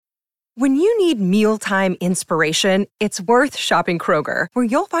When you need mealtime inspiration, it's worth shopping Kroger, where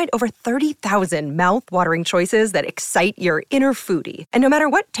you'll find over 30,000 mouth-watering choices that excite your inner foodie. And no matter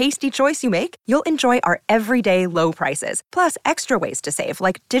what tasty choice you make, you'll enjoy our everyday low prices, plus extra ways to save,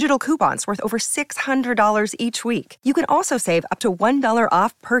 like digital coupons worth over $600 each week. You can also save up to $1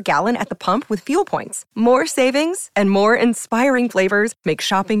 off per gallon at the pump with fuel points. More savings and more inspiring flavors make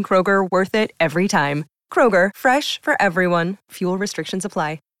shopping Kroger worth it every time. Kroger, fresh for everyone. Fuel restrictions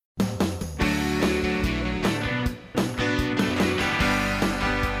apply.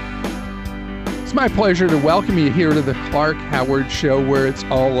 It's my pleasure to welcome you here to the Clark Howard Show, where it's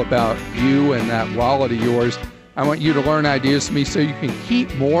all about you and that wallet of yours. I want you to learn ideas from me so you can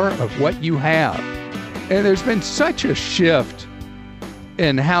keep more of what you have. And there's been such a shift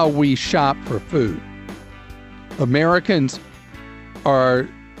in how we shop for food. Americans are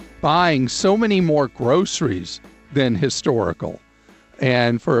buying so many more groceries than historical.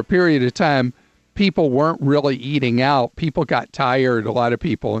 And for a period of time, people weren't really eating out. People got tired, a lot of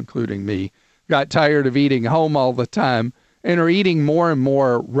people, including me, got tired of eating home all the time and are eating more and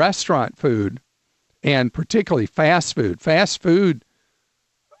more restaurant food, and particularly fast food. Fast food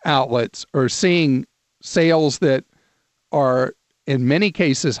outlets are seeing sales that are, in many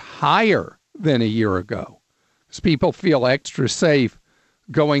cases, higher than a year ago, because people feel extra safe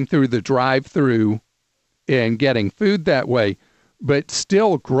going through the drive-through and getting food that way. But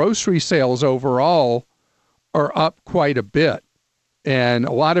still, grocery sales overall are up quite a bit. And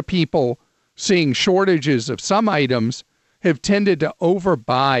a lot of people seeing shortages of some items have tended to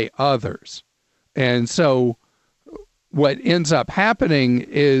overbuy others. And so what ends up happening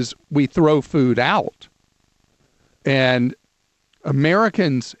is we throw food out. And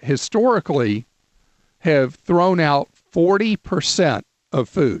Americans historically have thrown out 40% of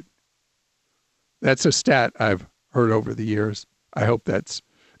food. That's a stat I've heard over the years. I hope that's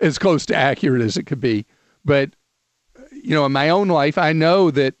as close to accurate as it could be. But, you know, in my own life, I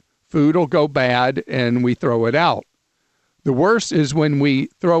know that food will go bad and we throw it out. The worst is when we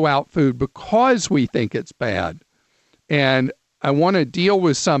throw out food because we think it's bad. And I want to deal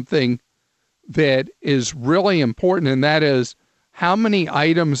with something that is really important, and that is how many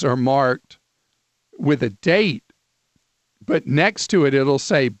items are marked with a date, but next to it, it'll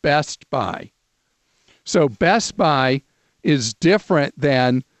say Best By. So Best By is different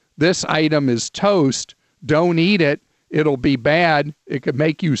than this item is toast, don't eat it, it'll be bad, it could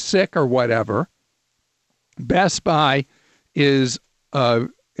make you sick or whatever. Best By is, in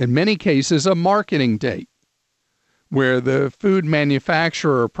many cases, a marketing date where the food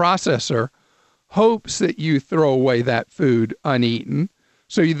manufacturer or processor hopes that you throw away that food uneaten,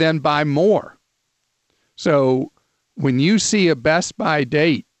 so you then buy more. So when you see a Best By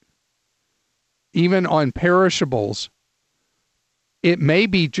date, even on perishables, it may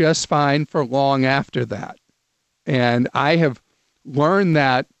be just fine for long after that. And I have learned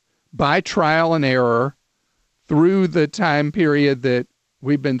that by trial and error through the time period that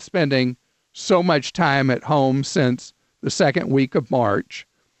we've been spending so much time at home since the second week of March.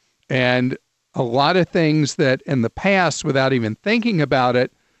 And a lot of things that in the past, without even thinking about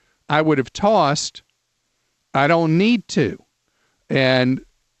it, I would have tossed, I don't need to. And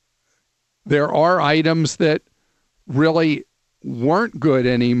there are items that really weren't good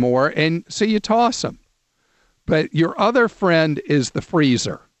anymore, and so you toss them. But your other friend is the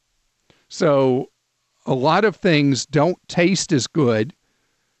freezer. So a lot of things don't taste as good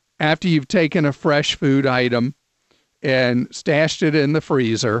after you've taken a fresh food item and stashed it in the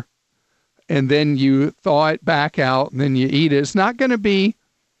freezer, and then you thaw it back out, and then you eat it. It's not going to be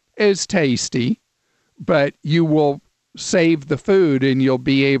as tasty, but you will save the food and you'll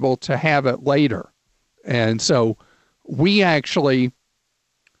be able to have it later. And so we actually,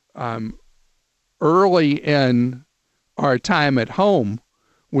 early in our time at home,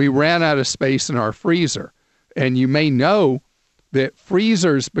 we ran out of space in our freezer. And you may know that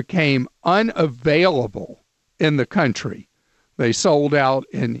freezers became unavailable in the country. They sold out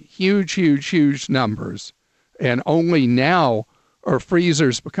in huge, huge, huge numbers. And only now are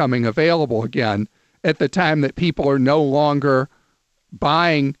freezers becoming available again at the time that people are no longer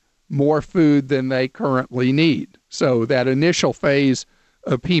buying more food than they currently need. So that initial phase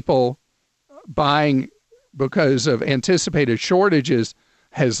of people buying because of anticipated shortages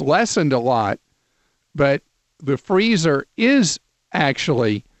has lessened a lot, but the freezer is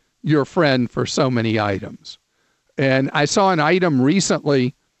actually your friend for so many items. And I saw an item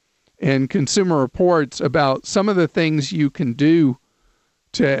recently in Consumer Reports about some of the things you can do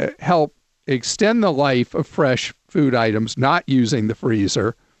to help extend the life of fresh food items, not using the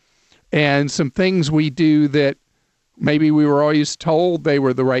freezer, and some things we do that Maybe we were always told they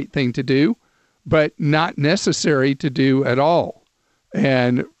were the right thing to do, but not necessary to do at all.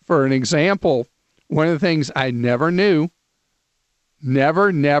 And for an example, one of the things I never knew,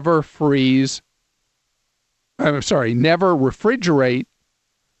 never refrigerate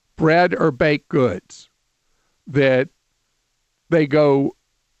bread or baked goods, that they go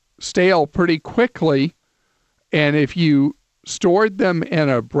stale pretty quickly. And if you stored them in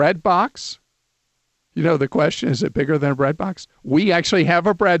a bread box, the question, is it bigger than a bread box? We actually have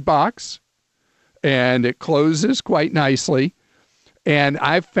a bread box, and it closes quite nicely. And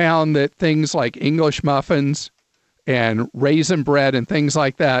I've found that things like English muffins and raisin bread and things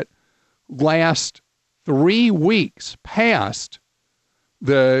like that last 3 weeks past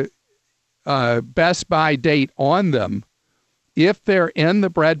the best by date on them if they're in the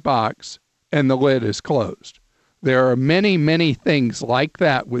bread box and the lid is closed. There are many, many things like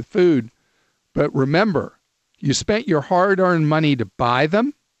that with food. But remember, you spent your hard-earned money to buy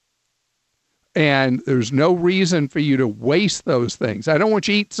them, and there's no reason for you to waste those things. I don't want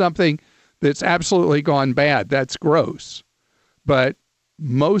you to eat something that's absolutely gone bad. That's gross. But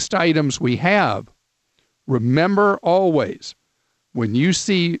most items we have, remember always, when you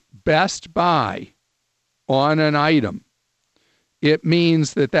see Best Buy on an item, it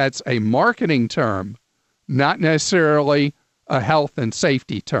means that that's a marketing term, not necessarily a health and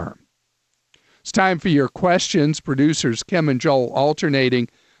safety term. It's time for your questions. Producers Kim and Joel alternating,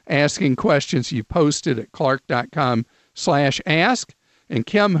 asking questions you posted at clark.com/ask. And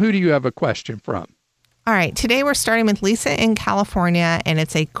Kim, who do you have a question from? All right. Today we're starting with Lisa in California, and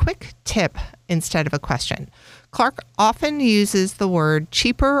it's a quick tip instead of a question. Clark often uses the word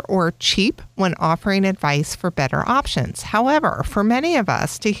cheaper or cheap when offering advice for better options. However, for many of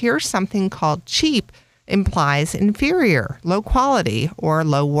us, to hear something called cheap implies inferior, low quality, or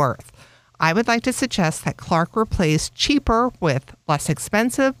low worth. I would like to suggest that Clark replace cheaper with less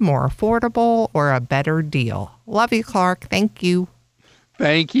expensive, more affordable, or a better deal. Love you, Clark. Thank you.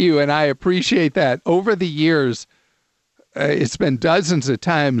 Thank you, and I appreciate that. Over the years, it's been dozens of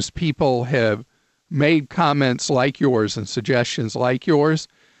times people have made comments like yours and suggestions like yours,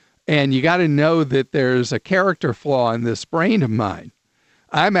 and you got to know that there's a character flaw in this brain of mine.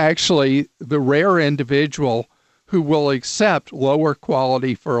 I'm actually the rare individual who will accept lower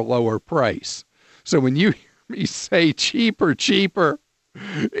quality for a lower price. So when you hear me say cheaper,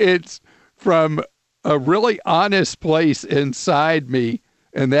 it's from a really honest place inside me,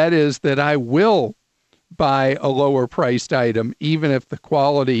 and that is that I will buy a lower priced item, even if the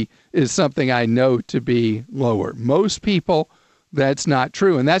quality is something I know to be lower. Most people, that's not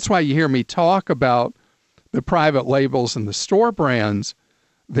true. And that's why you hear me talk about the private labels and the store brands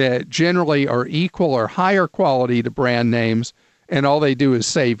that generally are equal or higher quality to brand names, and all they do is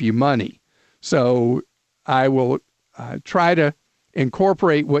save you money. So I will try to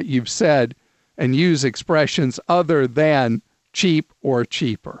incorporate what you've said and use expressions other than cheap or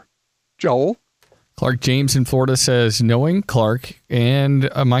cheaper. Joel? Clark James in Florida says, knowing Clark and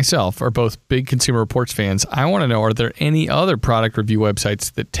myself are both big Consumer Reports fans, I want to know, are there any other product review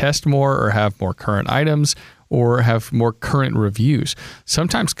websites that test more or have more current items or have more current reviews?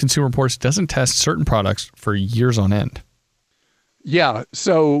 Sometimes Consumer Reports doesn't test certain products for years on end. Yeah,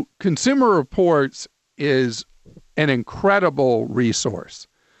 so Consumer Reports is an incredible resource,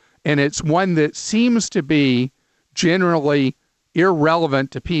 and it's one that seems to be generally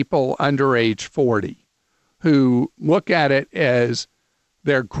irrelevant to people under age 40 who look at it as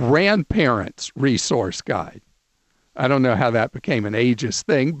their grandparents' resource guide. I don't know how that became an ageist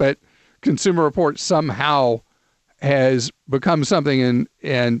thing, but Consumer Reports somehow has become something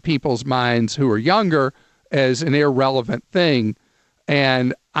in people's minds who are younger as an irrelevant thing.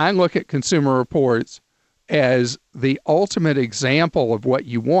 And I look at Consumer Reports as the ultimate example of what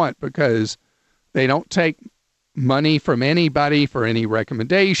you want, because they don't take money from anybody for any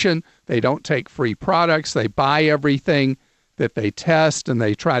recommendation. They don't take free products. They buy everything that they test, and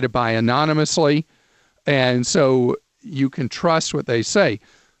they try to buy anonymously. And so you can trust what they say.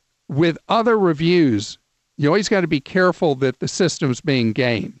 With other reviews, you always got to be careful that the system's being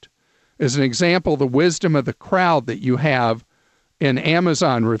gamed. As an example, the wisdom of the crowd that you have in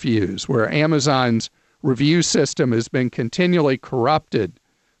Amazon reviews, where Amazon's review system has been continually corrupted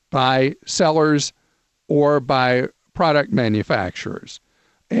by sellers or by product manufacturers.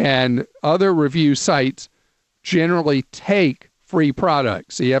 And other review sites generally take free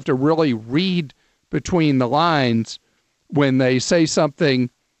products. So you have to really read between the lines when they say something.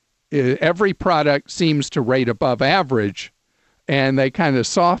 Every product seems to rate above average, and they kind of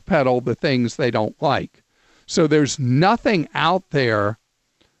soft pedal the things they don't like. So there's nothing out there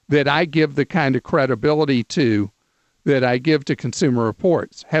that I give the kind of credibility to that I give to Consumer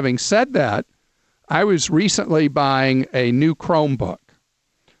Reports. Having said that, I was recently buying a new Chromebook.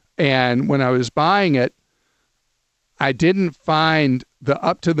 And when I was buying it, I didn't find the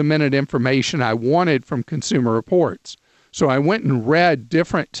up-to-the-minute information I wanted from Consumer Reports. So I went and read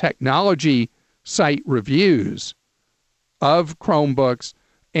different technology site reviews of Chromebooks,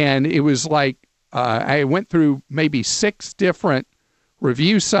 and it was like I went through maybe 6 different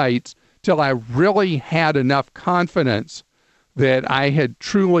review sites till I really had enough confidence that I had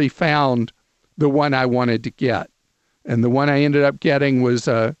truly found the one I wanted to get. And the one I ended up getting was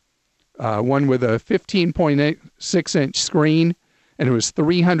one with a 15.6-inch screen, and it was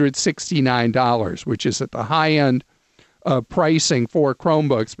 $369, which is at the high end of pricing for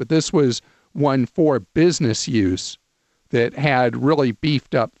Chromebooks. But this was one for business use that had really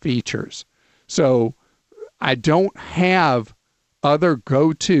beefed up features. So I don't have other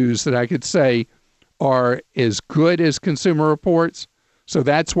go-tos that I could say are as good as Consumer Reports. So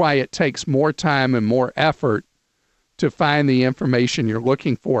that's why it takes more time and more effort to find the information you're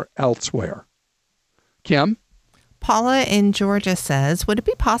looking for elsewhere. Kim? Paula in Georgia says, would it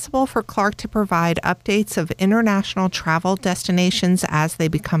be possible for Clark to provide updates of international travel destinations as they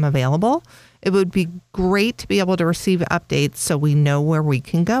become available? It would be great to be able to receive updates so we know where we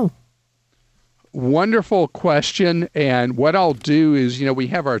can go. Wonderful question. And what I'll do is, we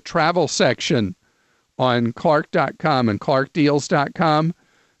have our travel section on Clark.com and ClarkDeals.com,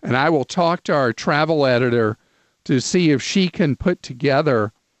 and I will talk to our travel editor to see if she can put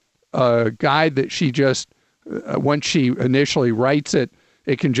together a guide that she just, once she initially writes it,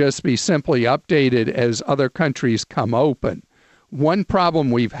 it can just be simply updated as other countries come open. One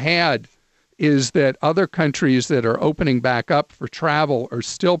problem we've had is that other countries that are opening back up for travel are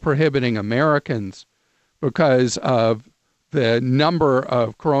still prohibiting Americans because of the number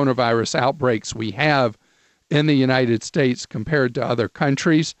of coronavirus outbreaks we have in the United States compared to other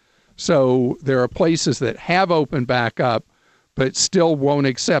countries. So there are places that have opened back up, but still won't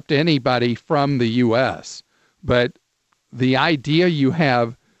accept anybody from the U.S. But the idea you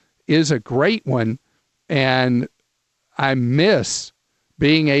have is a great one, and I miss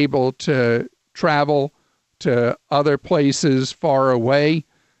being able to travel to other places far away,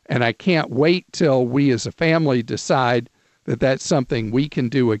 and I can't wait till we as a family decide that that's something we can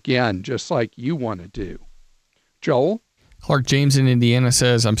do again, just like you want to do. Joel? Clark James in Indiana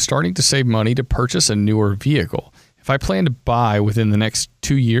says, I'm starting to save money to purchase a newer vehicle. If I plan to buy within the next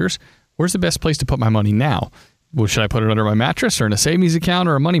 2 years, where's the best place to put my money now? Well, should I put it under my mattress or in a savings account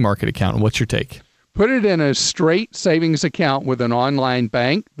or a money market account? What's your take? Put it in a straight savings account with an online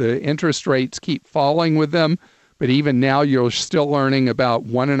bank. The interest rates keep falling with them, but even now you're still earning about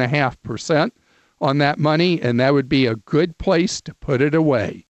 1.5% on that money, and that would be a good place to put it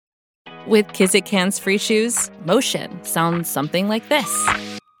away. With Kizik hands-free shoes, motion sounds something like this.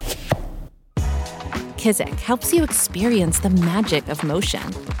 Kizik helps you experience the magic of motion.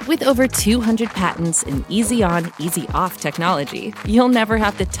 With over 200 patents and easy-on, easy-off technology, you'll never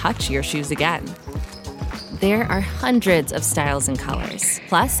have to touch your shoes again. There are hundreds of styles and colors,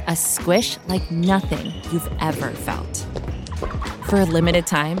 plus a squish like nothing you've ever felt. For a limited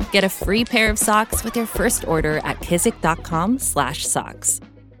time, get a free pair of socks with your first order at kizik.com/socks.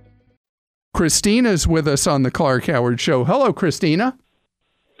 Christina's with us on the Clark Howard Show. Hello, Christina.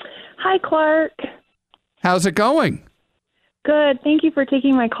 Hi, Clark. How's it going? Good. Thank you for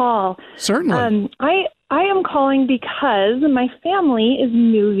taking my call. Certainly. I am calling because my family is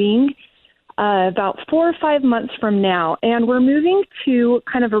moving about 4 or 5 months from now, and we're moving to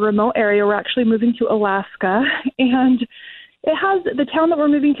kind of a remote area. We're actually moving to Alaska, and the town that we're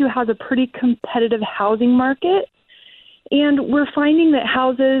moving to has a pretty competitive housing market, and we're finding that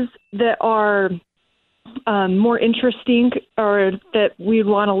houses that are more interesting or that we'd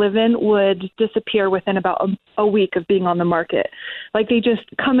want to live in would disappear within about a week of being on the market. Like, they just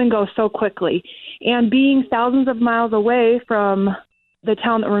come and go so quickly. And being thousands of miles away from the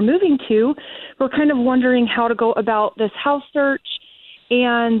town that we're moving to, we're kind of wondering how to go about this house search.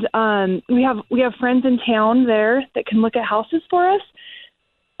 And we have friends in town there that can look at houses for us.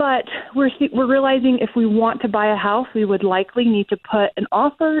 But we're realizing if we want to buy a house, we would likely need to put an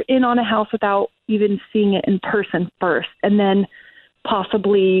offer in on a house without even seeing it in person first, and then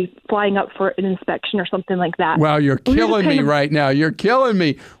possibly flying up for an inspection or something like that. Wow, you're killing me right now. You're killing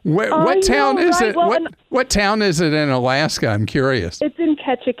me. What town is it? Well, what town is it in Alaska? I'm curious. It's in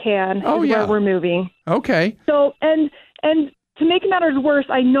Ketchikan, where we're moving. Okay. So, and to make matters worse,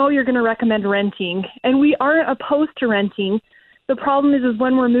 I know you're going to recommend renting, and we aren't opposed to renting. The problem is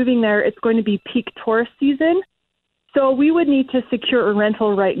when we're moving there, it's going to be peak tourist season. So we would need to secure a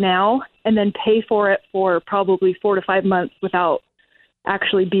rental right now and then pay for it for probably 4 to 5 months without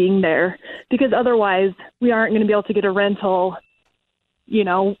actually being there, because otherwise we aren't going to be able to get a rental,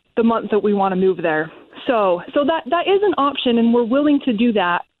 the month that we want to move there. So that is an option, and we're willing to do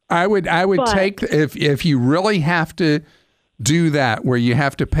that. I would take, if you really have to do that, where you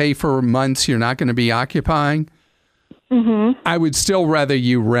have to pay for months you're not going to be occupying, I would still rather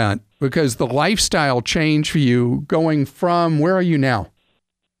you rent, because the lifestyle change for you going from, where are you now?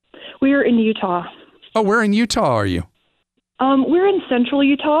 We are in Utah. Oh, where in Utah are you? We're in central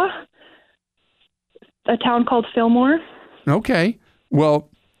Utah, a town called Fillmore. Okay. Well,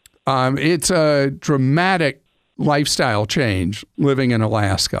 it's a dramatic lifestyle change living in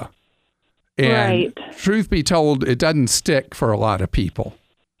Alaska. And truth be told, it doesn't stick for a lot of people.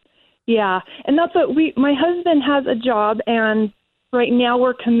 Yeah. And that's what my husband has a job, and right now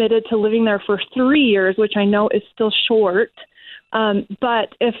we're committed to living there for 3 years, which I know is still short.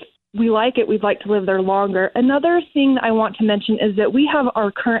 But if we like it, we'd like to live there longer. Another thing that I want to mention is that we have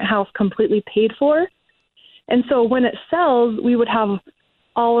our current house completely paid for. And so when it sells, we would have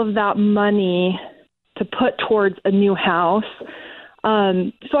all of that money to put towards a new house.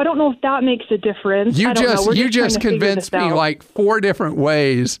 So I don't know if that makes a difference. You just convinced me like 4 different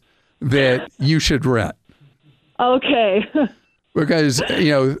ways that you should rent. Okay. Because,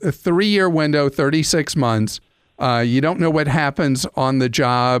 a 3-year window, 36 months, you don't know what happens on the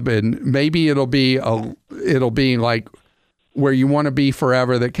job, and maybe it'll be like where you want to be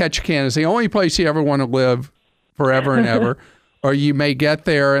forever. That Ketchikan is the only place you ever want to live forever and ever. Or you may get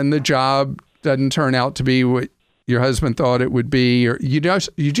there and the job doesn't turn out to be what your husband thought it would be, or you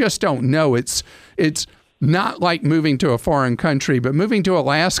just don't know. It's not like moving to a foreign country, but moving to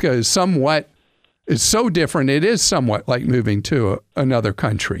Alaska is so different. It is somewhat like moving to another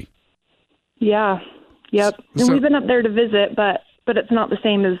country. Yeah. Yep. And we've been up there to visit, but it's not the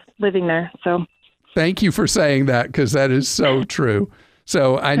same as living there. So thank you for saying that, because that is so true.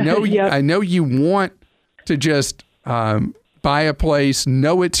 So I know I know you want to just buy a place,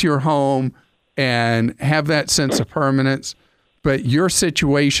 know it's your home, and have that sense of permanence. But your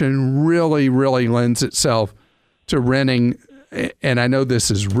situation really, really lends itself to renting. And I know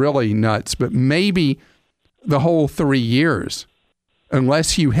this is really nuts, but maybe the whole 3 years,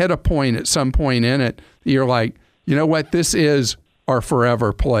 unless you hit a point at some point in it, you're like, you know what, this is our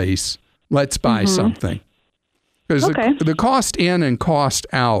forever place. Let's buy something. Because the cost in and cost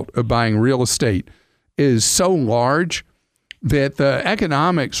out of buying real estate is so large that the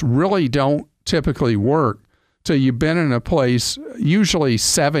economics really don't typically work till you've been in a place. Usually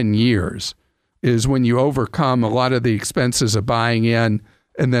 7 years is when you overcome a lot of the expenses of buying in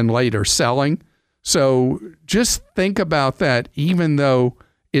and then later selling. So just think about that, even though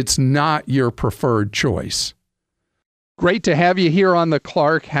it's not your preferred choice. Great to have you here on the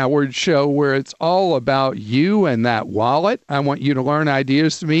Clark Howard Show, where it's all about you and that wallet. I want you to learn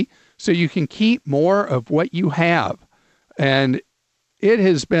ideas to me so you can keep more of what you have. And it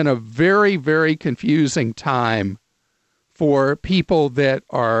has been a very, very confusing time for people that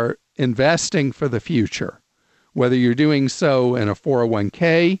are investing for the future, whether you're doing so in a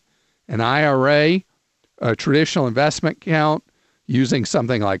 401k, an IRA, a traditional investment account, using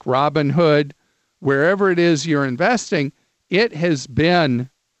something like Robinhood, wherever it is you're investing. It has been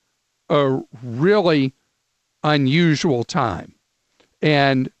a really unusual time.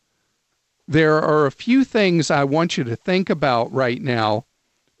 And there are a few things I want you to think about right now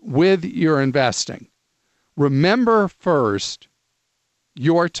with your investing. Remember first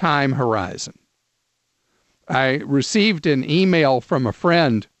your time horizon. I received an email from a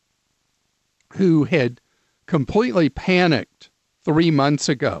friend who had completely panicked 3 months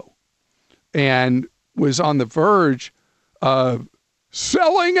ago and was on the verge of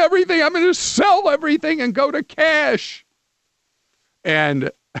selling everything. I'm going to sell everything and go to cash.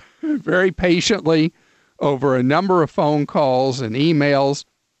 And very patiently, over a number of phone calls and emails,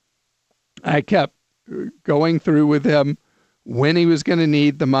 I kept going through with him when he was going to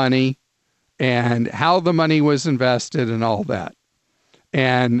need the money and how the money was invested and all that.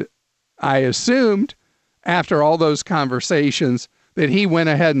 And I assumed after all those conversations that he went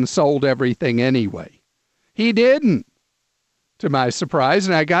ahead and sold everything anyway. He didn't, to my surprise.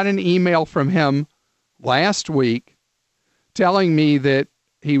 And I got an email from him last week telling me that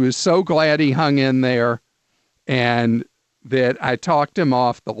he was so glad he hung in there and that I talked him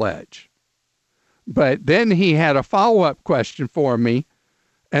off the ledge. But then he had a follow-up question for me,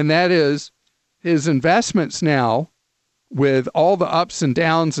 and that is his investments now, with all the ups and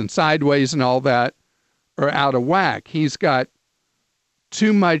downs and sideways and all that, are out of whack. He's got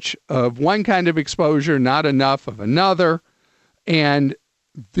too much of one kind of exposure, not enough of another. And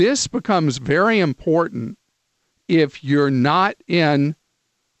this becomes very important if you're not in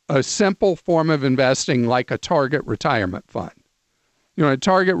a simple form of investing like a target retirement fund. You know, a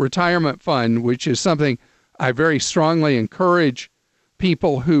target retirement fund, which is something I very strongly encourage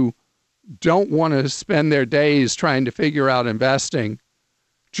people who don't want to spend their days trying to figure out investing,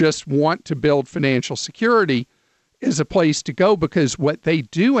 just want to build financial security, is a place to go, because what they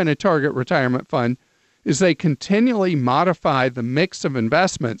do in a target retirement fund is they continually modify the mix of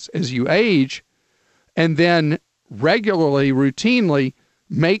investments as you age, and then regularly, routinely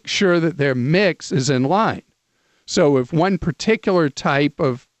make sure that their mix is in line. So if one particular type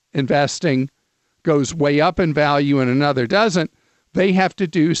of investing goes way up in value and another doesn't, they have to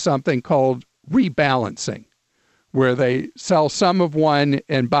do something called rebalancing, where they sell some of one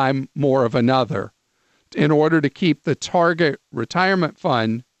and buy more of another in order to keep the target retirement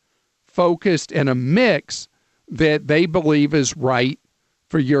fund focused in a mix that they believe is right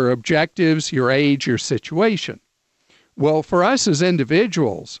for your objectives, your age, your situation. Well, for us as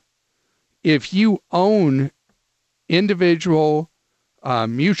individuals, if you own individual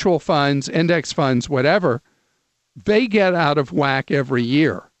mutual funds, index funds, whatever, they get out of whack every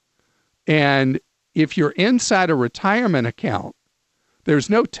year. And if you're inside a retirement account, there's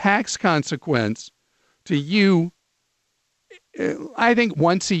no tax consequence to you. I think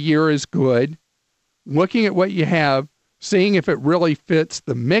once a year is good. Looking at what you have, seeing if it really fits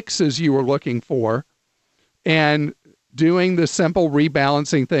the mixes you were looking for, and doing the simple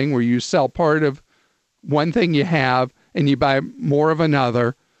rebalancing thing where you sell part of one thing you have and you buy more of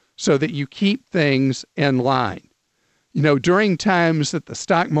another so that you keep things in line. You know, during times that the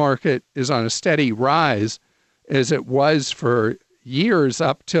stock market is on a steady rise, as it was for years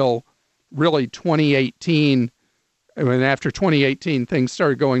up till really 2018, and after 2018, things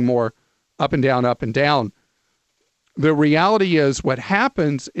started going more up and down, up and down. The reality is what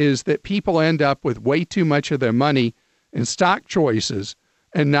happens is that people end up with way too much of their money in stock choices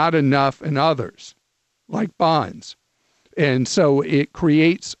and not enough in others, like bonds. And so it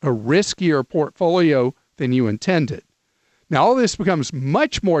creates a riskier portfolio than you intended. Now, all this becomes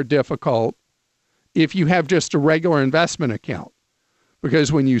much more difficult if you have just a regular investment account,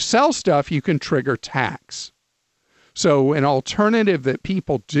 because when you sell stuff, you can trigger tax. So an alternative that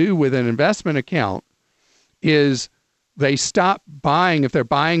people do with an investment account is they stop buying, if they're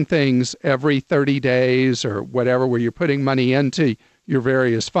buying things every 30 days or whatever, where you're putting money into your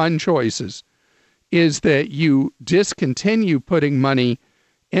various fund choices, is that you discontinue putting money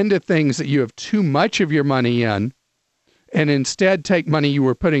into things that you have too much of your money in, and instead take money you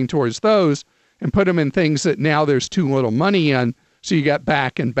were putting towards those and put them in things that now there's too little money in, so you got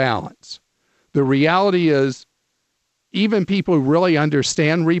back in balance. The reality is, even people who really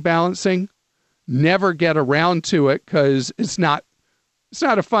understand rebalancing never get around to it because it's not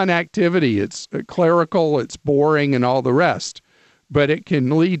a fun activity. It's clerical, it's boring, and all the rest. But it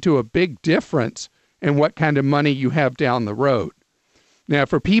can lead to a big difference in what kind of money you have down the road. Now,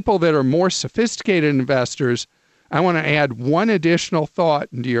 for people that are more sophisticated investors, I want to add one additional thought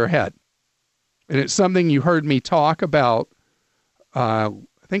into your head. And it's something you heard me talk about, I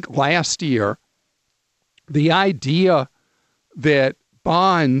think last year. The idea that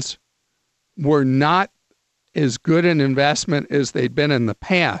bonds were not as good an investment as they'd been in the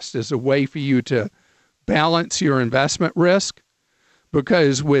past as a way for you to balance your investment risk.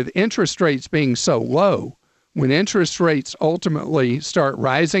 Because with interest rates being so low, when interest rates ultimately start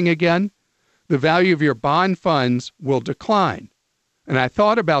rising again, the value of your bond funds will decline. And I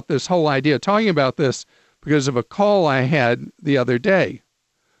thought about this whole idea, talking about this, because of a call I had the other day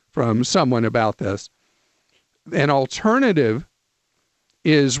from someone about this. An alternative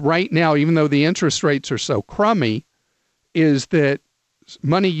is right now, even though the interest rates are so crummy, is that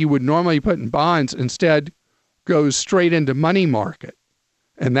money you would normally put in bonds instead goes straight into money market.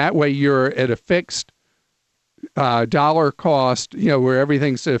 And that way you're at a fixed dollar cost, where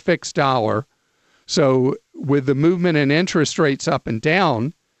everything's at a fixed dollar. So with the movement in interest rates up and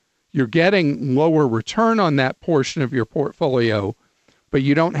down, you're getting lower return on that portion of your portfolio, but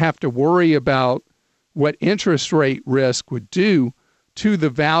you don't have to worry about what interest rate risk would do to the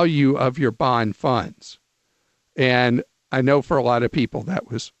value of your bond funds. And I know for a lot of people that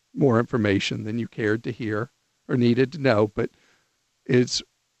was more information than you cared to hear or needed to know, but it's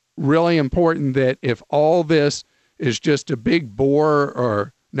really important that if all this is just a big bore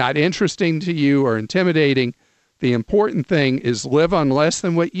or not interesting to you or intimidating, the important thing is live on less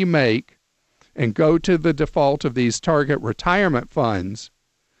than what you make and go to the default of these target retirement funds,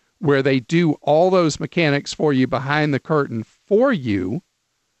 where they do all those mechanics for you behind the curtain for you,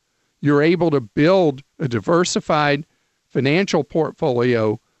 you're able to build a diversified financial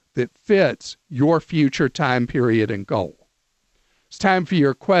portfolio that fits your future time period and goal. It's time for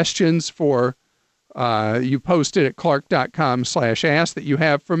your questions for you posted at clark.com/ask that you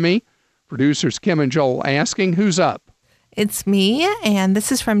have for me. Producers Kim and Joel asking, who's up? It's me, and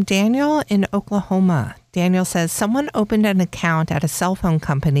this is from Daniel in Oklahoma. Daniel says, someone opened an account at a cell phone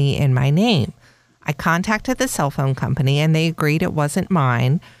company in my name. I contacted the cell phone company, and they agreed it wasn't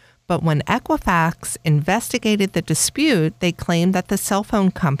mine. But when Equifax investigated the dispute, they claimed that the cell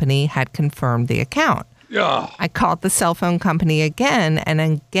phone company had confirmed the account. Ugh. I called the cell phone company again, and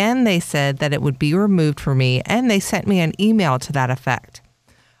again they said that it would be removed for me, and they sent me an email to that effect.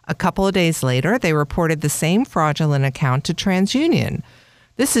 A couple of days later, they reported the same fraudulent account to TransUnion.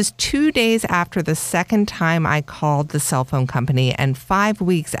 This is 2 days after the second time I called the cell phone company and 5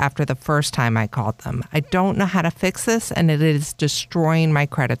 weeks after the first time I called them. I don't know how to fix this, and it is destroying my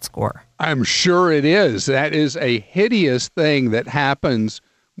credit score. I'm sure it is. That is a hideous thing that happens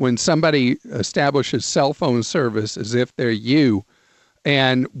when somebody establishes cell phone service as if they're you.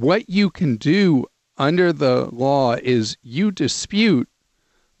 And what you can do under the law is you dispute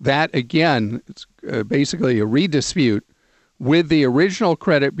that, again, it's basically a redispute with the original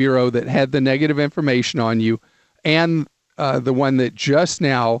credit bureau that had the negative information on you and the one that just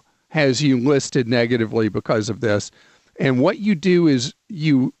now has you listed negatively because of this. And what you do is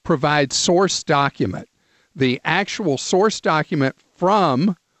you provide source document, the actual source document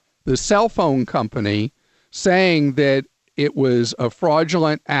from the cell phone company saying that it was a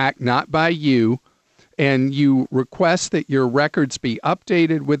fraudulent act, not by you, and you request that your records be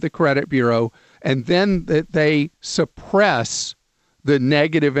updated with the credit bureau, and then that they suppress the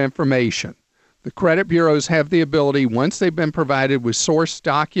negative information. The credit bureaus have the ability, once they've been provided with source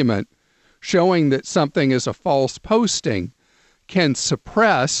document showing that something is a false posting, can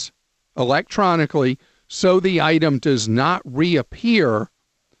suppress electronically so the item does not reappear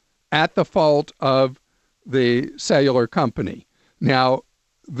at the fault of the cellular company. Now,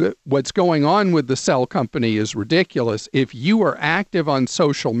 what's going on with the cell company is ridiculous. If you are active on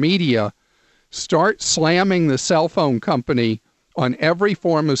social media, start slamming the cell phone company on every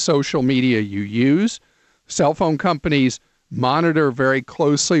form of social media you use. Cell phone companies monitor very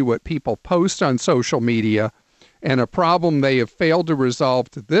closely what people post on social media, and a problem they have failed to resolve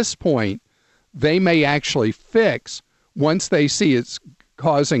to this point, they may actually fix once they see it's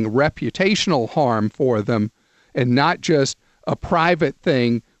causing reputational harm for them and not just a private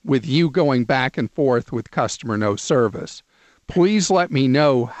thing with you going back and forth with customer no service. Please let me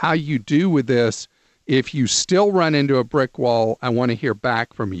know how you do with this. If you still run into a brick wall, I want to hear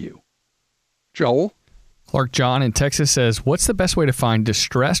back from you. Joel? Clark John in Texas says, what's the best way to find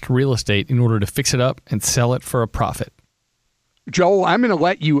distressed real estate in order to fix it up and sell it for a profit? Joel, I'm going to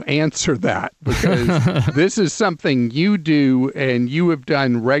let you answer that because this is something you do and you have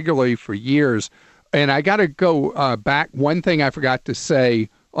done regularly for years. And I got to go back. One thing I forgot to say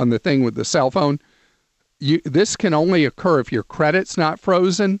on the thing with the cell phone, this can only occur if your credit's not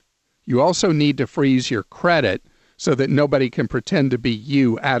frozen. You also need to freeze your credit so that nobody can pretend to be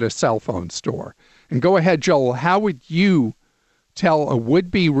you at a cell phone store. And go ahead, Joel, how would you tell a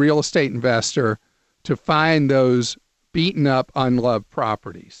would-be real estate investor to find those beaten up, unloved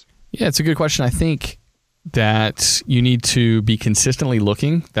properties? Yeah, it's a good question. I think that you need to be consistently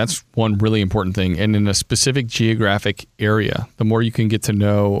looking. That's one really important thing. And in a specific geographic area, the more you can get to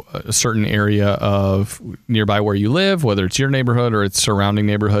know a certain area of nearby where you live, whether it's your neighborhood or its surrounding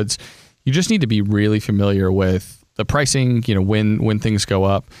neighborhoods, you just need to be really familiar with the pricing, when things go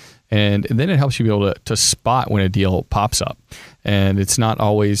up. And then it helps you be able to spot when a deal pops up. And it's not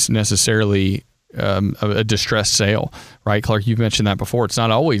always necessarily a distressed sale, right? Clark, you've mentioned that before. It's not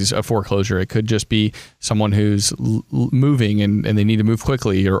always a foreclosure. It could just be someone who's moving and they need to move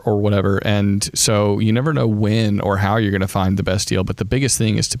quickly or whatever. And so you never know when or how you're going to find the best deal. But the biggest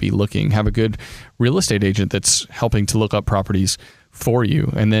thing is to be looking. Have a good real estate agent that's helping to look up properties for you,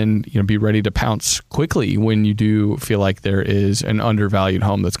 and then be ready to pounce quickly when you do feel like there is an undervalued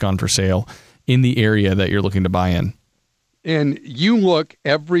home that's gone for sale in the area that you're looking to buy in. And you look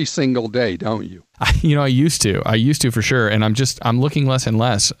every single day, don't you? I used to for sure. And I'm looking less and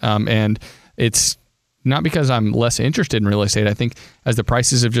less. And it's not because I'm less interested in real estate. I think as the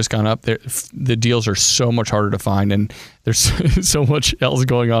prices have just gone up, the deals are so much harder to find. And there's so much else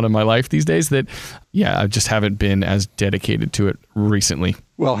going on in my life these days that, I just haven't been as dedicated to it recently.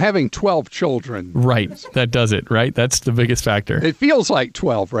 Well, having 12 children. Right. That does it, right? That's the biggest factor. It feels like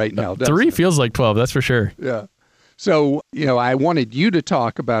 12 right now, doesn't 3 it? feels like 12, that's for sure. Yeah. So, I wanted you to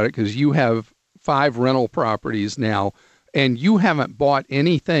talk about it because you have 5 rental properties now, and you haven't bought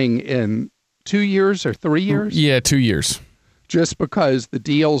anything in 2 years or 3 years? Yeah, 2 years. Just because the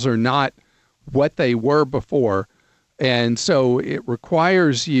deals are not what they were before. And so it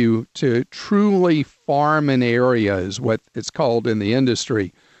requires you to truly farm an area, is what it's called in the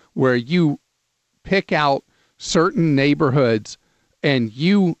industry, where you pick out certain neighborhoods and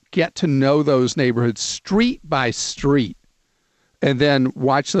you get to know those neighborhoods street by street and then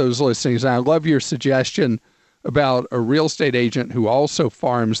watch those listings. And I love your suggestion about a real estate agent who also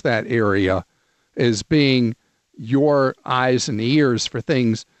farms that area as being your eyes and ears for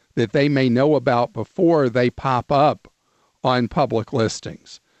things that they may know about before they pop up on public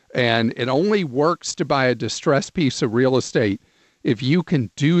listings. And it only works to buy a distressed piece of real estate if you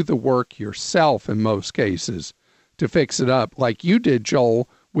can do the work yourself in most cases to fix it up, like you did, Joel,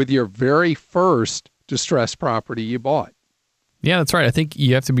 with your very first distressed property you bought. Yeah, that's right. I think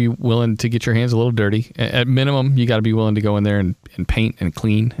you have to be willing to get your hands a little dirty. At minimum, you got to be willing to go in there and paint and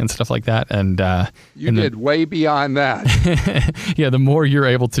clean and stuff like that. And you did way beyond that. Yeah, the more you're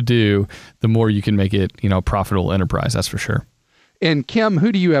able to do, the more you can make it, a profitable enterprise. That's for sure. And Kim,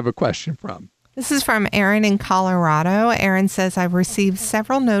 who do you have a question from? This is from Aaron in Colorado. Aaron says, I've received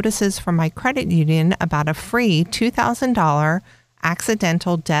several notices from my credit union about a free $2,000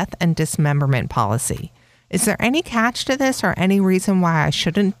 accidental death and dismemberment policy. Is there any catch to this or any reason why I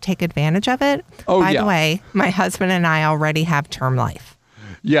shouldn't take advantage of it? By the way, my husband and I already have term life.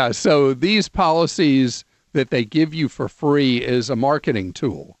 Yeah, so these policies that they give you for free is a marketing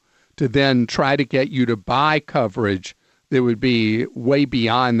tool to then try to get you to buy coverage that would be way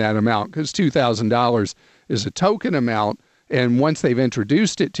beyond that amount, because $2,000 is a token amount. And once they've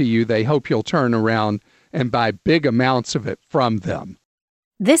introduced it to you, they hope you'll turn around and buy big amounts of it from them.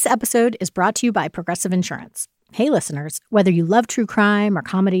 This episode is brought to you by Progressive Insurance. Hey, listeners, whether you love true crime or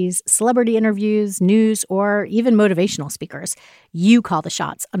comedies, celebrity interviews, news, or even motivational speakers, you call the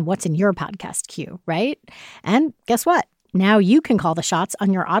shots on what's in your podcast queue, right? And guess what? Now you can call the shots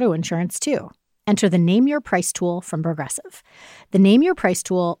on your auto insurance, too. Enter the Name Your Price tool from Progressive. The Name Your Price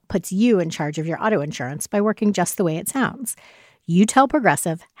tool puts you in charge of your auto insurance by working just the way it sounds. You tell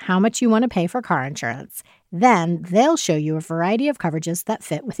Progressive how much you want to pay for car insurance. Then they'll show you a variety of coverages that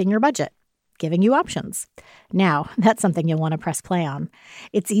fit within your budget, giving you options. Now, that's something you'll want to press play on.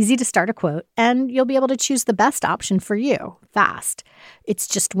 It's easy to start a quote, and you'll be able to choose the best option for you fast. It's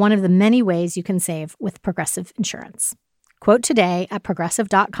just one of the many ways you can save with Progressive Insurance. Quote today at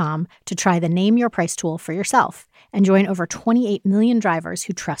Progressive.com to try the Name Your Price tool for yourself and join over 28 million drivers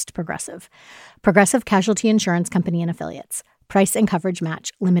who trust Progressive. Progressive Casualty Insurance Company and Affiliates. Price and coverage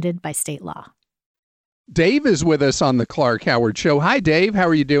match limited by state law. Dave is with us on the Clark Howard Show. Hi, Dave. How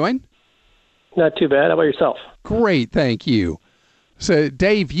are you doing? Not too bad. How about yourself? Great, thank you. So,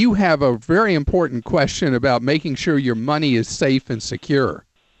 Dave, you have a very important question about making sure your money is safe and secure.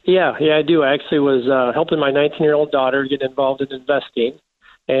 Yeah, I do. I actually was helping my 19-year-old daughter get involved in investing,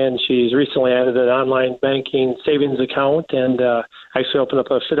 and she's recently added an online banking savings account and actually opened up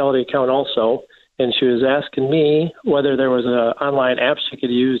a Fidelity account also. And she was asking me whether there was an online app she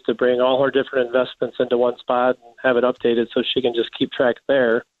could use to bring all her different investments into one spot and have it updated so she can just keep track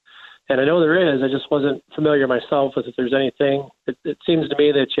there. And I know there is. I just wasn't familiar myself with if there's anything. It seems to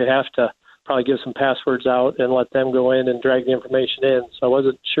me that you have to probably give some passwords out and let them go in and drag the information in. So I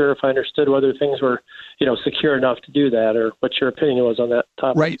wasn't sure if I understood whether things were, secure enough to do that, or what your opinion was on that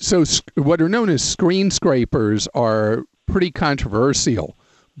topic. Right. So what are known as screen scrapers are pretty controversial,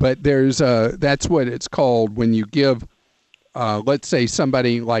 but that's what it's called when you give, let's say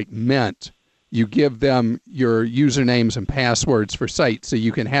somebody like Mint, you give them your usernames and passwords for sites so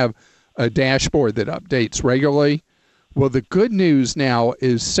you can have a dashboard that updates regularly. Well, the good news now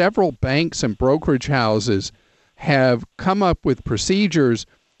is several banks and brokerage houses have come up with procedures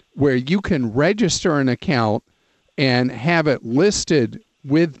where you can register an account and have it listed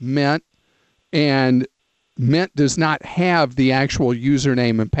with Mint, and Mint does not have the actual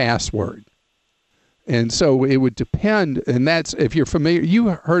username and password. And so it would depend, and that's, if you're familiar, you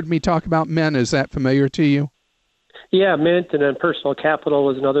heard me talk about Mint. Is that familiar to you? Yeah, Mint, and then Personal Capital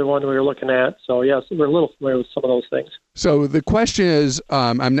was another one we were looking at. So, yes, we're a little familiar with some of those things. So the question is,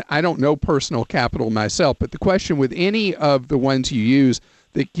 I don't know Personal Capital myself, but the question with any of the ones you use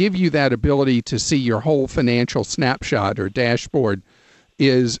that give you that ability to see your whole financial snapshot or dashboard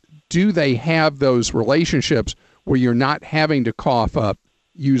is, do they have those relationships where you're not having to cough up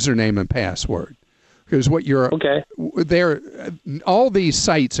username and password? Because what you're there, all these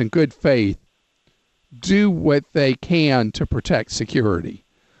sites in good faith do what they can to protect security,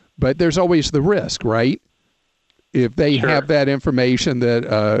 but there's always the risk, right? if they have that information that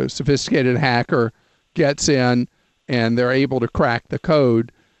a sophisticated hacker gets in and they're able to crack the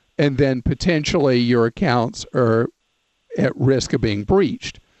code, and then potentially your accounts are at risk of being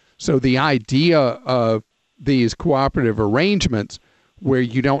breached. So the idea of these cooperative arrangements where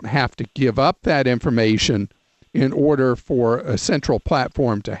you don't have to give up that information in order for a central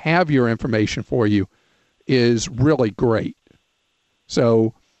platform to have your information for you is really great.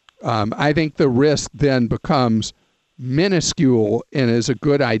 So I think the risk then becomes minuscule and is a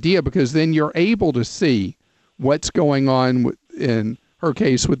good idea, because then you're able to see what's going on in her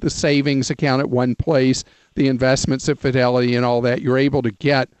case with the savings account at one place, the investments at Fidelity and all that. You're able to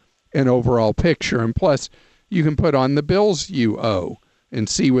get an overall picture. And plus, you can put on the bills you owe and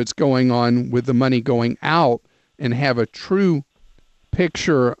see what's going on with the money going out and have a true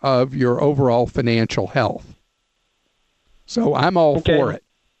picture of your overall financial health. So I'm all for it.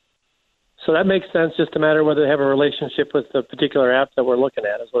 So that makes sense, just a matter of whether they have a relationship with the particular app that we're looking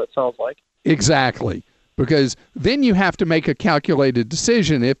at, is what it sounds like. Exactly. Because then you have to make a calculated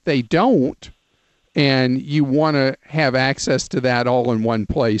decision. If they don't, and you want to have access to that all in one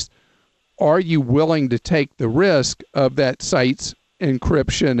place, are you willing to take the risk of that site's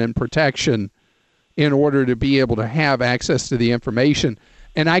encryption and protection in order to be able to have access to the information?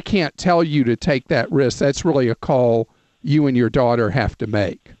 And I can't tell you to take that risk. That's really a call you and your daughter have to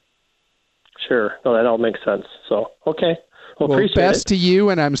make. Sure. No, that all makes sense. So, okay. Well, appreciate best it. to you,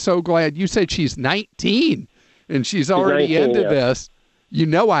 and I'm so glad. You said she's 19, and she's already 19, into this. You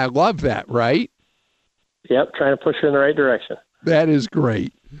know I love that, right? Yep, trying to push her in the right direction. That is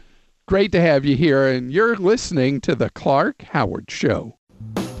great. Great to have you here, and you're listening to The Clark Howard Show.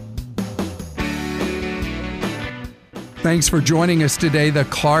 Thanks for joining us today. The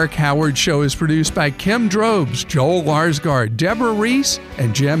Clark Howard Show is produced by Kim Drobes, Joel Larsgaard, Deborah Reese,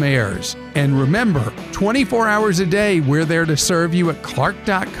 and Jim Ayers. And remember, 24 hours a day, we're there to serve you at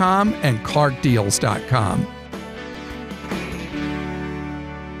Clark.com and ClarkDeals.com.